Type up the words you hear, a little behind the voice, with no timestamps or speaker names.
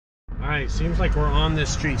Alright, seems like we're on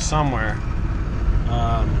this street somewhere.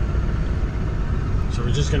 So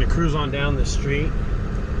we're just going to cruise on down this street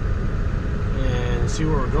and see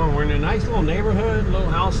where we're going. We're in a nice little neighborhood, little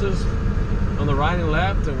houses on the right and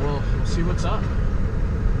left, and we'll see what's up.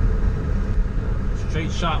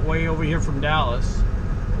 Straight shot way over here from Dallas.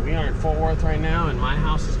 We are in Fort Worth right now, and my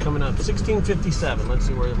house is coming up 1657. Let's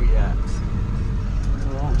see where we at.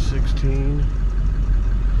 Oh,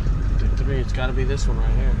 1653. It's got to be this one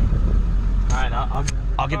right here. All right,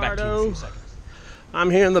 I'll get back to you in a few seconds. I'm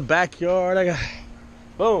here in the backyard. I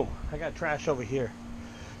got trash over here.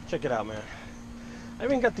 Check it out, man. I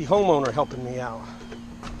even got the homeowner helping me out.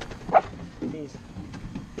 He's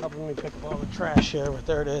helping me pick up all the trash here, but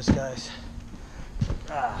there it is, guys.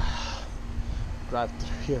 Drive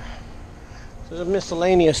through here. So there's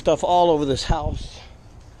miscellaneous stuff all over this house.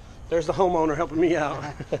 There's the homeowner helping me out.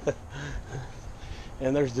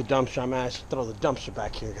 And there's the dumpster. I'm asked to throw the dumpster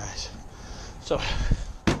back here, guys. So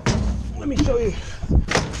let me show you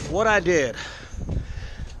what I did.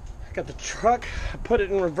 I got the truck, I put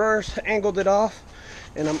it in reverse, angled it off,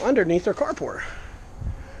 and I'm underneath their carport.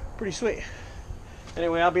 Pretty sweet.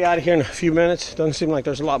 Anyway, I'll be out of here in a few minutes. Doesn't seem like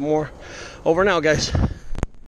there's a lot more. Over now, guys.